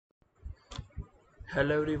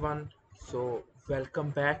Hello everyone, so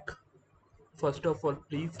welcome back. First of all,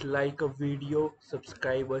 please like a video,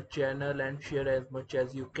 subscribe our channel and share as much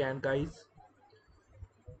as you can, guys.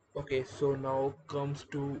 Okay, so now comes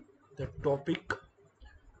to the topic.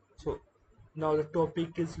 So now the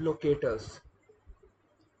topic is locators.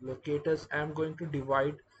 I am going to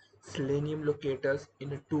divide Selenium locators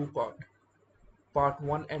in a two part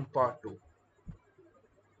 1 and part 2.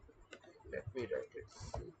 Let me write it.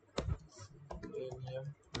 Selenium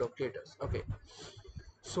locators. Okay,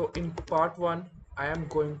 so in part 1 I am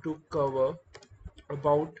going to cover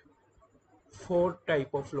about four type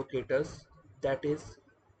of locators, that is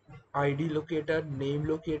ID locator, name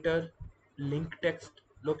locator, LinkText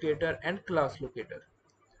locator and class locator.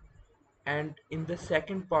 And in the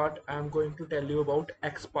second part I am going to tell you about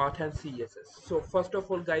Xpath and CSS. So first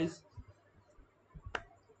of all, guys,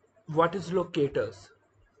 what is locators?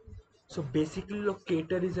 So basically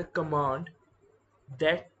locator is a command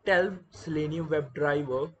that tells Selenium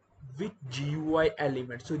WebDriver which GUI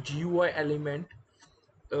element. So GUI element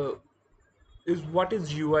uh, is what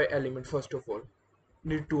is GUI element. First of all,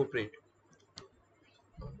 need to operate.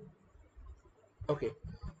 Okay,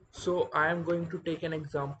 so I am going to take an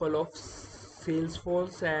example of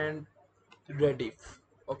Salesforce and Rediff.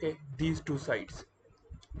 Okay, these two sites.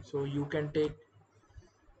 So you can take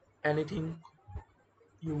anything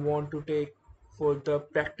you want to take for the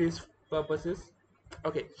practice purposes.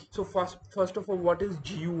 Okay, so first of all, what is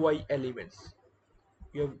GUI elements?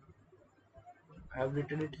 You have, I have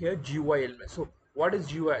written it here, GUI elements. So what is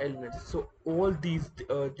GUI elements? So all these,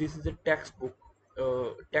 this is a text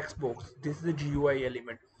box. This is a GUI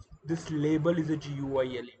element. This label is a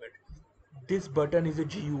GUI element. This button is a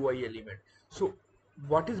GUI element. So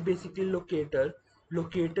what is basically locator?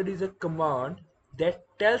 Locator is a command that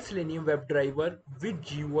tells Selenium WebDriver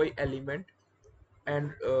which GUI element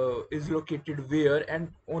and is located where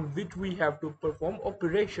and on which we have to perform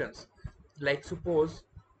operations. Like suppose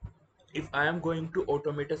if I am going to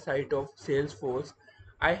automate a site of Salesforce,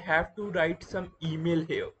 I have to write some email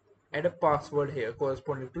here and a password here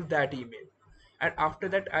corresponding to that email. And after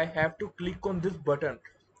that, I have to click on this button.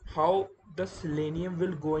 How the Selenium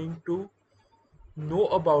will going to know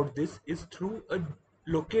about this is through a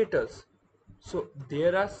locators. So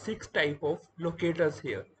there are 6 type of locators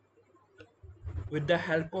here, with the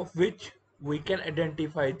help of which we can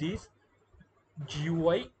identify these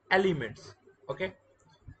GUI elements. Okay.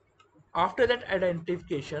 After that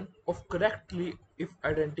identification of correctly if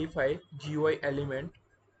identify GUI element,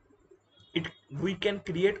 it we can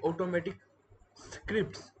create automatic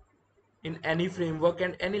scripts in any framework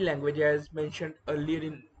and any language, as mentioned earlier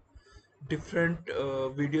in different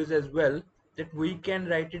videos as well, that we can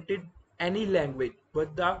write it in any language,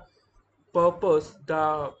 but the purpose,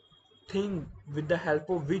 the thing with the help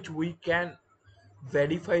of which we can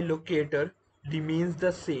verify locator remains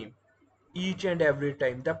the same each and every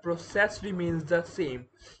time. The process remains the same,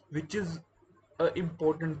 which is a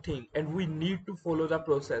important thing, and we need to follow the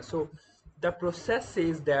process. So the process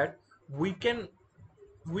says that we can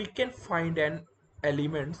find an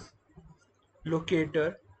elements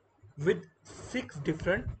locator with 6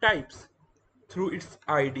 different types through its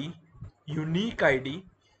ID, unique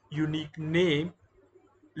name,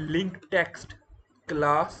 linked text,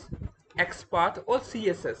 class, XPath or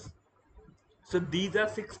CSS. So these are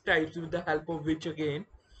 6 types with the help of which again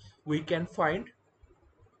we can find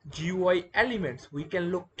GUI elements. We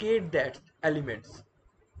can locate that elements.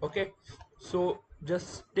 Okay, so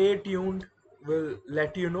just stay tuned. We'll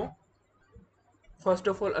let you know. First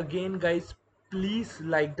of all, again guys, please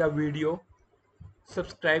like the video,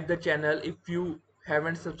 subscribe the channel if you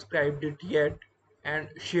haven't subscribed it yet, and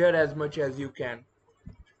share as much as you can.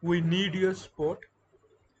 We need your support.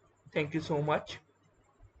 Thank you so much.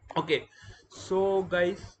 Okay, so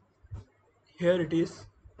guys, here it is,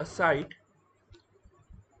 a site.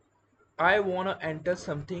 I wanna enter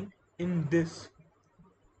something in this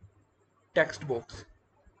text box.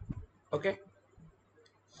 Okay,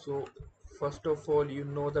 so first of all, you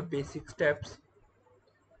know the basic steps.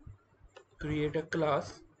 Create a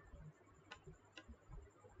class,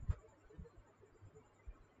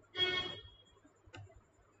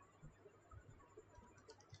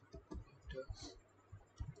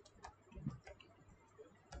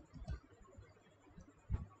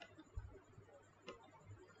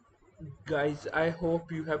 guys. I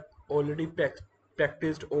hope you have already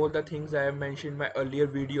practiced all the things I have mentioned in my earlier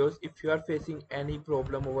videos. If you are facing any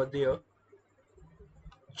problem over there,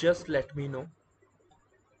 just let me know.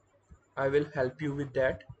 I will help you with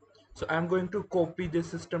that. So I'm going to copy this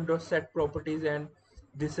system.set properties and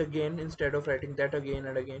this again instead of writing that again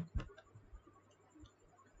and again.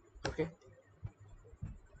 Okay,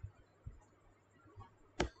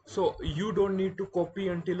 So you don't need to copy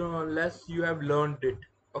until or unless you have learned it.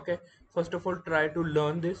 Okay, first of all try to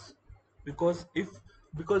learn this, because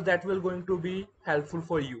that will going to be helpful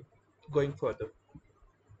for you going further.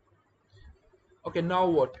 Okay, now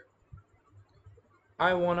what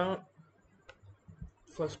I wanna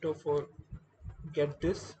first of all get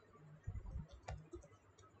this.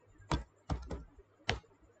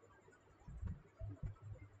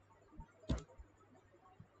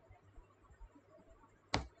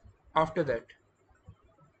 After that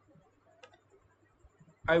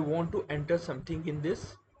I want to enter something in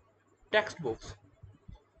this text box.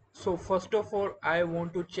 So first of all I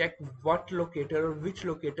want to check what locator or which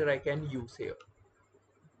locator I can use here.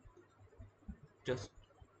 Just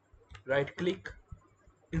right click,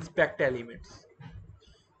 inspect elements.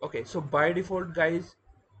 Okay, so by default guys,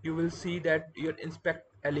 you will see that your inspect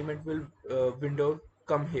element will window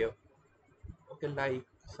come here. Okay, like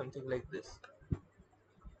something like this.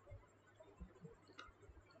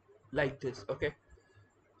 Okay,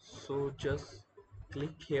 so just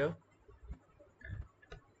click here,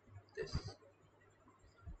 this.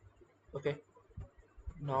 Okay,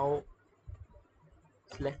 now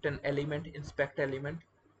select an element, inspect element,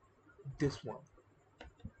 this one.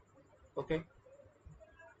 Okay,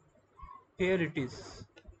 here it is.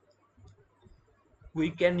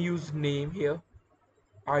 We can use name here,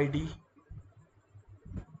 ID,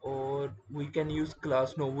 or we can use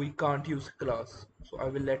class. No, we can't use class. So I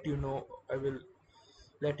will let you know. I will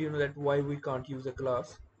let you know that why we can't use a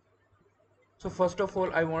class. So first of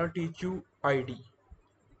all I want to teach you ID.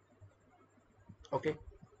 Okay,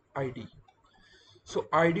 ID. So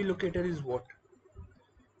ID locator is what?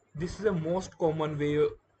 This is the most common way,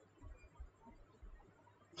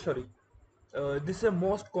 sorry, this is the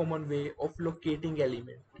most common way of locating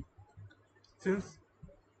element, since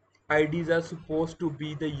IDs are supposed to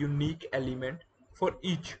be the unique element for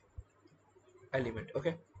each element.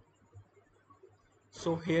 Okay,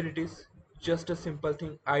 so here it is, just a simple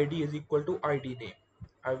thing, ID is equal to ID name.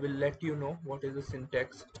 I will let you know what is the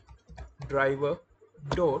syntax. Driver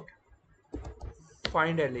dot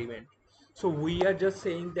find element. So we are just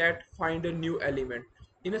saying that find a new element.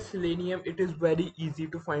 In a Selenium it is very easy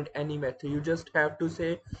to find any method. You just have to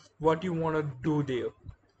say what you want to do there.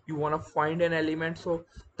 You want to find an element, so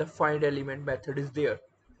the find element method is there.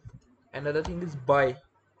 Another thing is by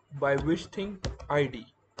which thing? ID.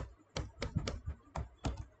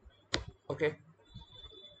 Okay,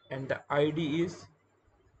 and the ID is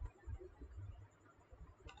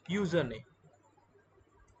username.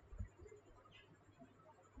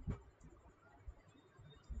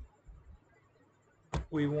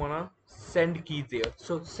 We wanna send key there.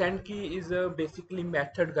 So send key is a basically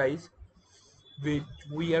method guys, which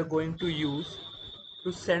we are going to use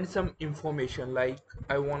to send some information. Like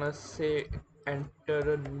I wanna say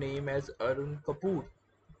enter a name as Arun Kapoor.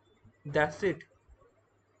 That's it.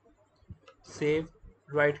 Save,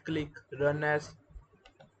 right click, run as.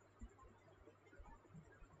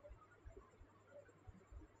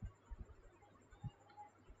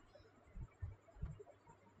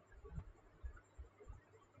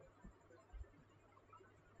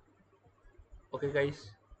 Okay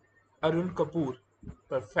guys, Arun Kapoor.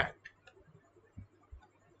 Perfect.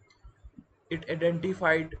 It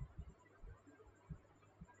identified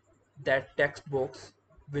that text box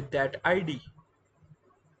with that ID,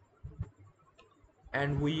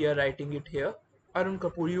 and we are writing it here. Arun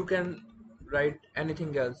Kapoor. You can write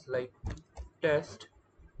anything else like test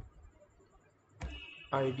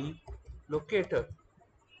ID locator.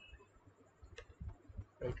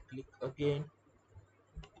 Right click again,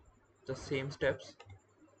 the same steps.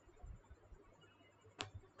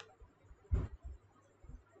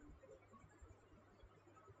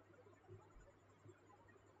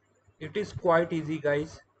 It is quite easy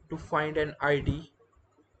guys to find an ID,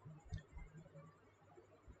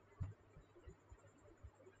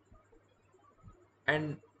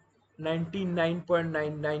 and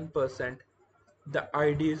 99.99% the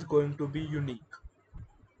ID is going to be unique.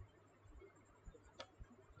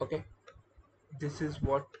 Okay, this is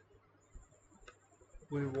what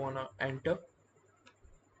we wanna enter.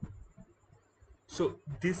 So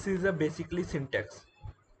this is a basically syntax.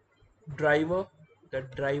 Driver, the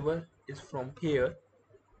driver is from here,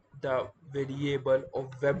 the variable of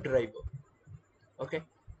WebDriver. Okay,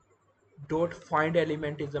 dot find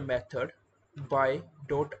element is a method. By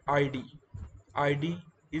dot ID, ID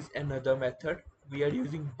is another method. We are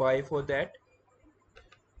using by for that.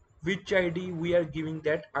 Which ID? We are giving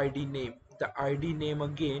that ID name. The ID name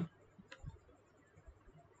again,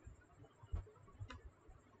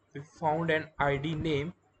 we found an ID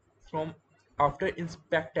name from after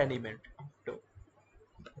inspect element. After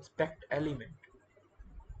inspect element.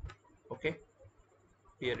 Okay,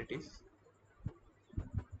 here it is.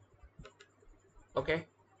 Okay,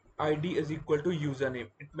 id is equal to username,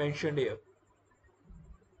 it mentioned here.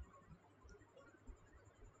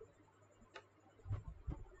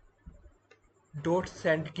 Dot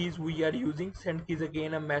send keys, we are using send keys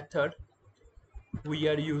again, a method we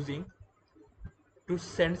are using to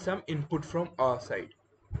send some input from our side.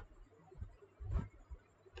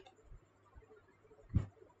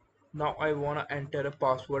 Now I want to enter a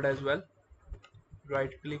password as well.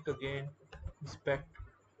 Right click again, inspect.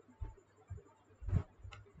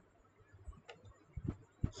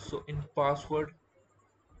 So in password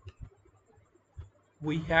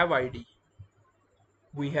we have id,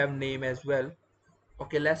 we have name as well.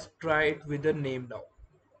 Okay, let's try it with the name now.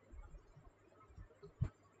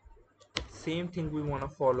 Same thing we want to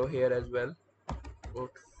follow here as well. Go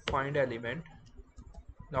to find element.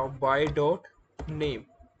 Now by dot name,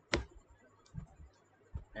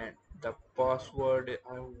 and the password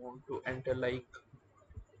I want to enter like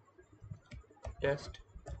test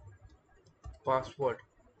password.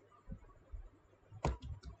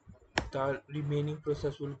 The remaining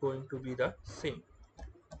process will going to be the same.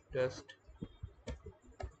 Test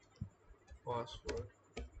password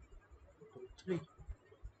 3.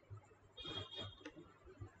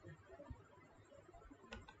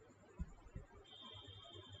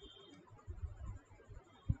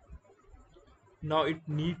 Now it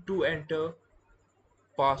need to enter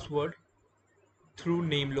password through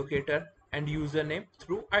name locator and username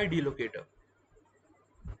through id locator.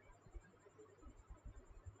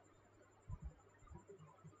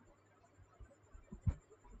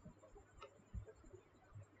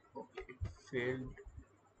 Okay, it failed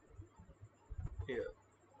here.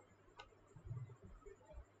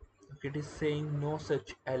 Okay, it is saying no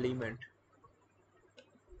such element,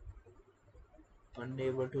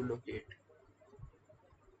 unable to locate.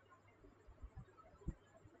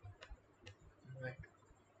 Right.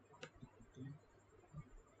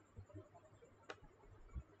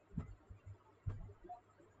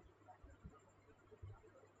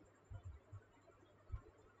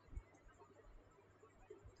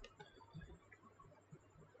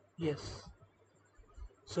 Yes.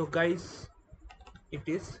 So guys, it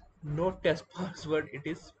is not test password, it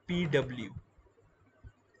is pw.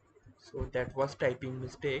 So that was typing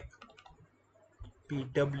mistake,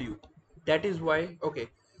 pw. That is why, okay,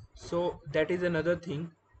 so that is another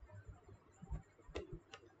thing.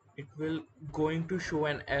 It will going to show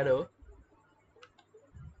an error.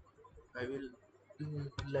 I will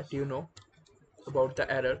let you know about the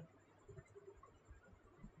error.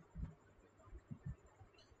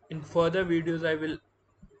 In further videos I will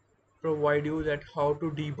provide you that how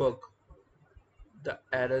to debug the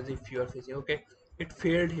errors if you are facing. Okay, it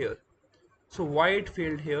failed here. So why it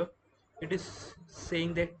failed here? It is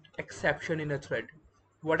saying that exception in a thread.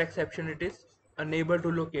 What exception it is? Unable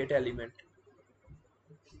to locate element.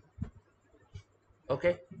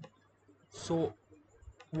 Okay, so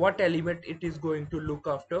what element it is going to look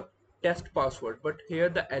after? Test password, but here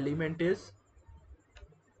the element is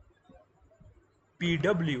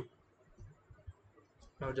pw.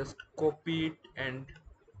 Now just copy it and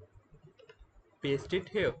paste it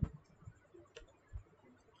here,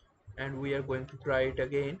 and we are going to try it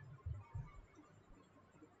again.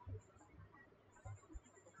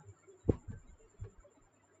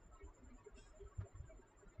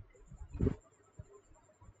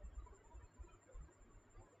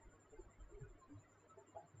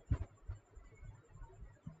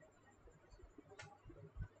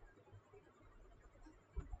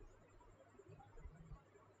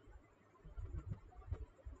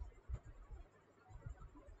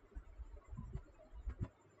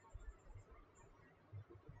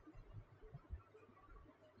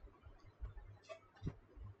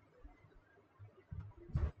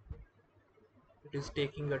 It is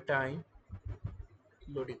taking a time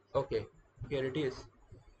loading. Okay, here it is.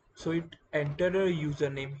 So it entered a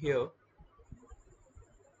username here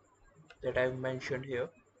that I've mentioned here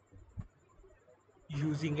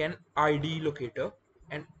using an ID locator,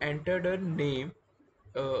 and entered a name,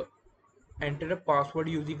 uh, entered a password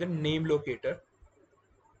using a name locator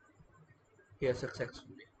here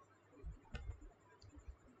successfully.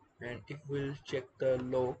 And if we'll check the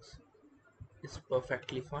logs, it's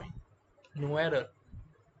perfectly fine, no error.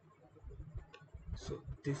 So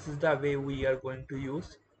this is the way we are going to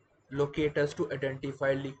use locators to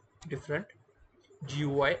identify different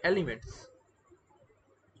GUI elements.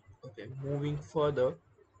 Okay, moving further.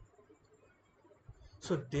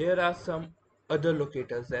 So there are some other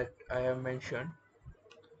locators that I have mentioned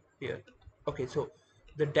here. Okay, so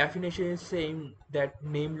The definition is saying that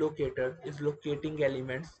name locator is locating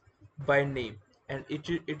elements by name, and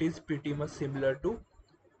it is pretty much similar to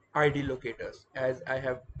ID locators, as I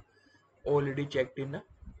have already checked in.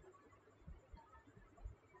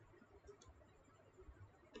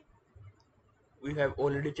 We have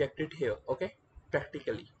already checked it here, okay,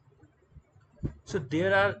 practically. So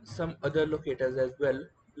there are some other locators as well,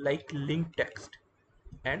 like LinkText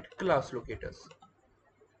and class locators.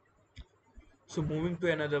 So moving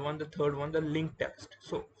to another one, the third one, the LinkText.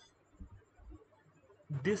 So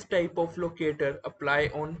this type of locator apply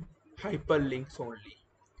on hyperlinks only.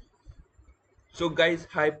 So guys,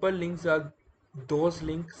 hyperlinks are those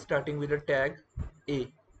links starting with a tag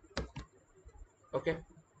A. Okay.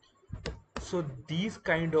 So these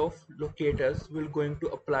kind of locators will going to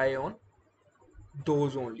apply on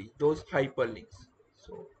those only, those hyperlinks.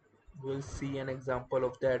 So we'll see an example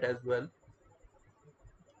of that as well.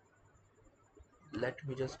 Let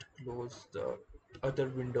me just close the other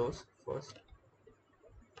windows first.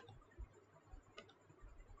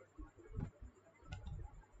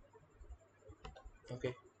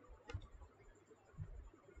 Okay.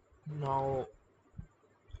 Now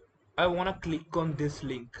I want to click on this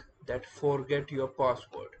link, that forget your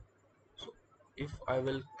password. So if I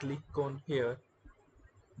will click on here,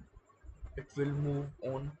 it will move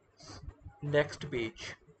on next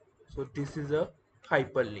page. So this is a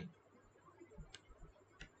hyperlink.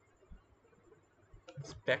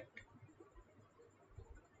 Inspect.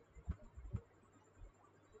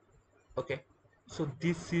 Okay, so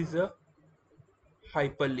this is a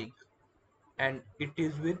hyperlink and it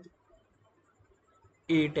is with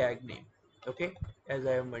a tag name. Okay, as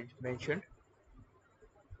I have mentioned.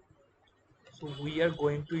 So we are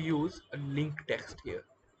going to use a link text here.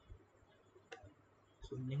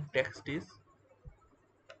 So link text is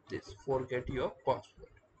this, forget your password.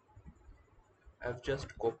 I've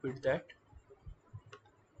just copied that.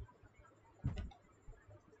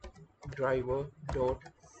 Driver dot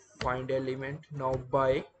find element, now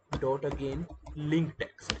by dot again link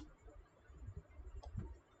text.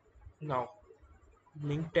 Now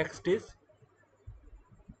link text is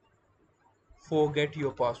forget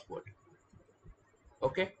your password.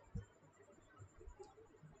 Okay,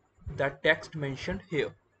 that text mentioned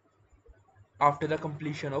here after the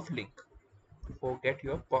completion of link, forget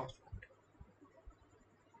your password.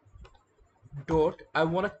 Dot, I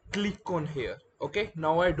want to click on here. Okay,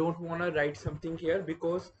 now I don't want to write something here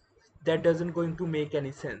because that doesn't going to make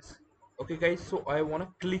any sense. Okay guys, so I want to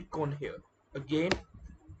click on here again.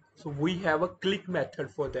 So we have a click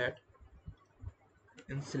method for that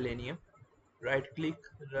in Selenium. Right click,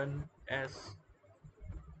 run as.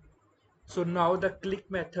 So now the click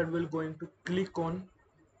method will going to click on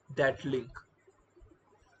that link.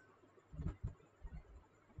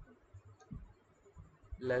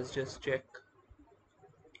 Let's just check.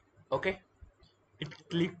 Okay, it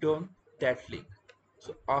clicked on that link.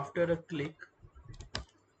 So after a click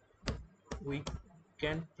we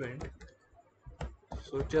can print.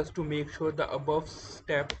 So just to make sure the above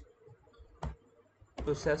step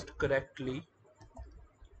processed correctly,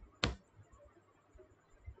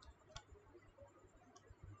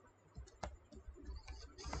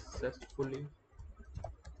 successfully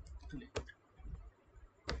clicked.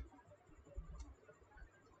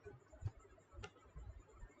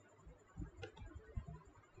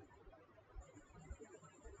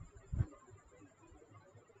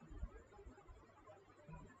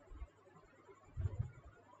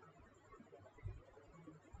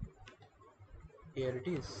 Here it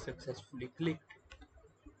is, successfully clicked.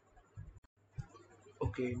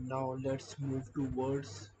 Okay, now let's move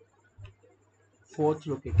towards fourth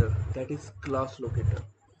locator, that is class locator.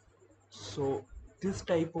 So this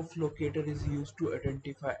type of locator is used to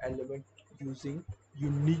identify element using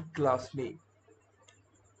unique class name.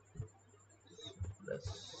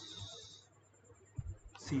 Let's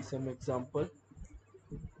see some example.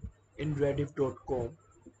 In rediff.com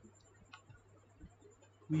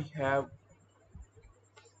we have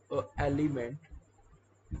a element,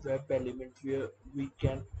 web element, where we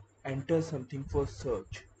can enter something for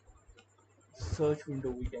search window,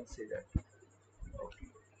 we can say that. Okay,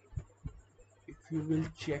 if you will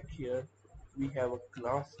check here, we have a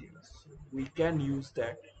class here, so we can use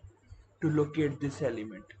that to locate this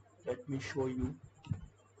element. Let me show you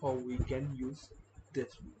how we can use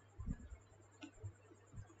this one.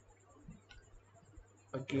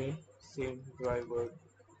 Again, same driver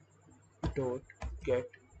dot get.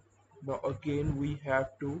 Now again we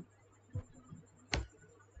have to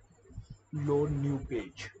load new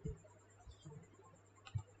page.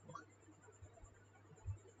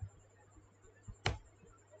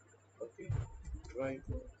 Okay,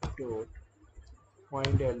 WebDriver dot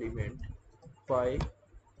find element by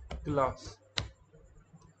class,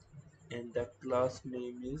 and the class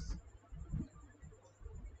name is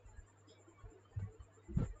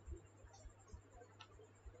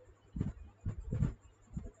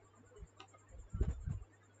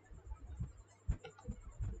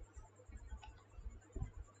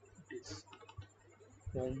this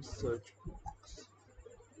home search box.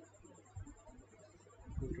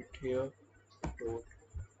 Put it here. Dot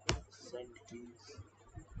send keys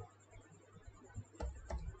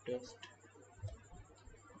test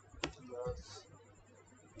class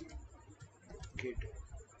kit.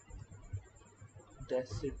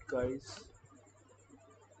 That's it, guys.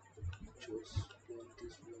 Just run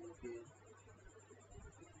this one again.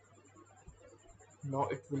 Now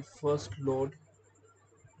it will first load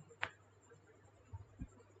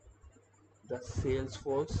the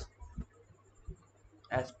Salesforce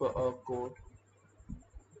as per our code,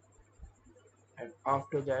 and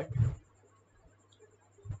after that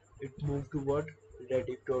it moved toward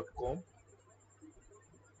reddit.com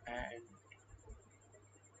and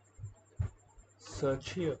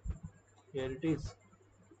search here. Here it is,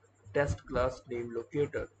 test class name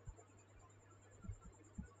locator.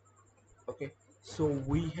 Okay, so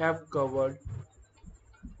we have covered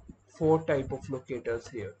four type of locators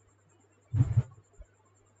here: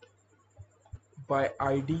 by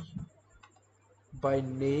ID, by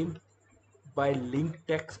name, by link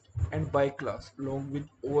text, and by class, along with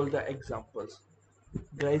all the examples.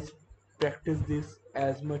 Guys, practice this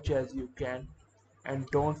as much as you can, and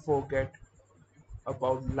don't forget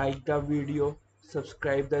about like the video,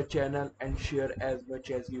 subscribe the channel, and share as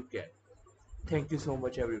much as you can. Thank you so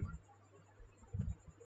much, everyone.